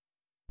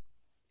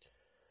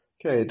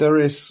Okay, there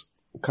is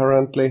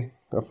currently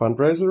a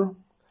fundraiser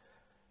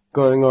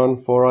going on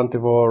for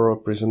anti-war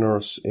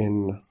prisoners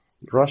in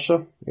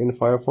Russia in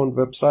Firefund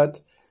website.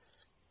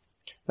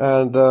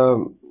 And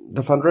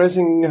the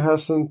fundraising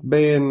hasn't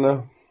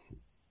been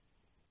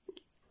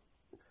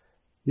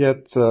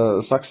yet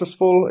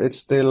successful. It's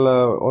still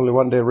only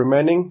one day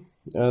remaining,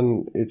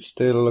 and it's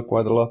still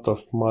quite a lot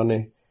of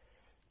money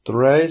to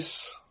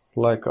raise,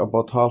 like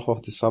about half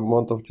of this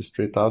amount of this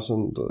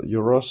 3,000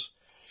 euros.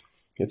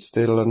 It's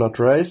still not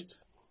raised.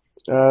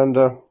 And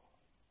I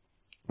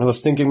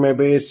was thinking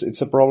maybe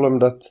it's a problem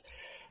that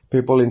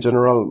people in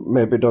general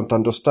maybe don't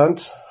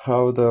understand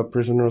what the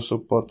prisoner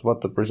support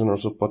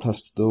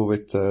has to do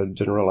with the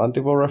general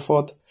anti-war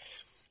effort.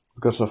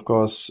 Because of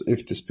course,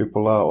 if these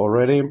people are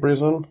already in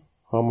prison,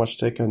 how much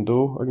they can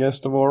do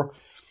against the war.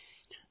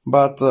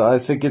 But I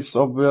think it's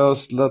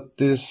obvious that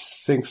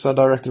these things are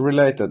directly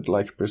related,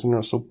 like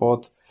prisoner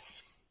support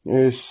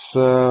is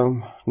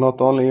not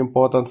only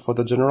important for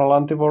the general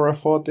anti-war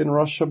effort in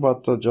Russia,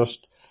 but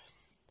just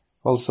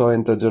also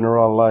in the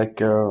general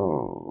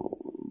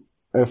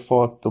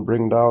effort to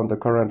bring down the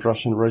current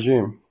Russian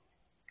regime.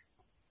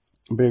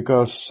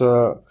 Because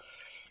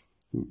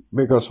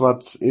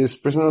what is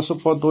prisoner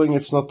support doing,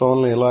 it's not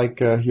only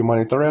like a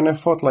humanitarian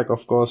effort, like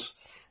of course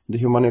the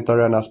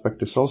humanitarian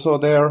aspect is also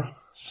there.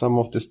 Some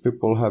of these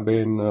people have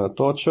been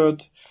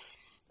tortured,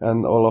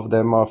 and all of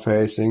them are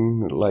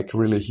facing like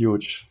really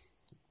huge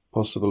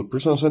possible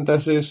prison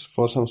sentences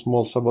for some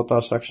small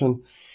sabotage action.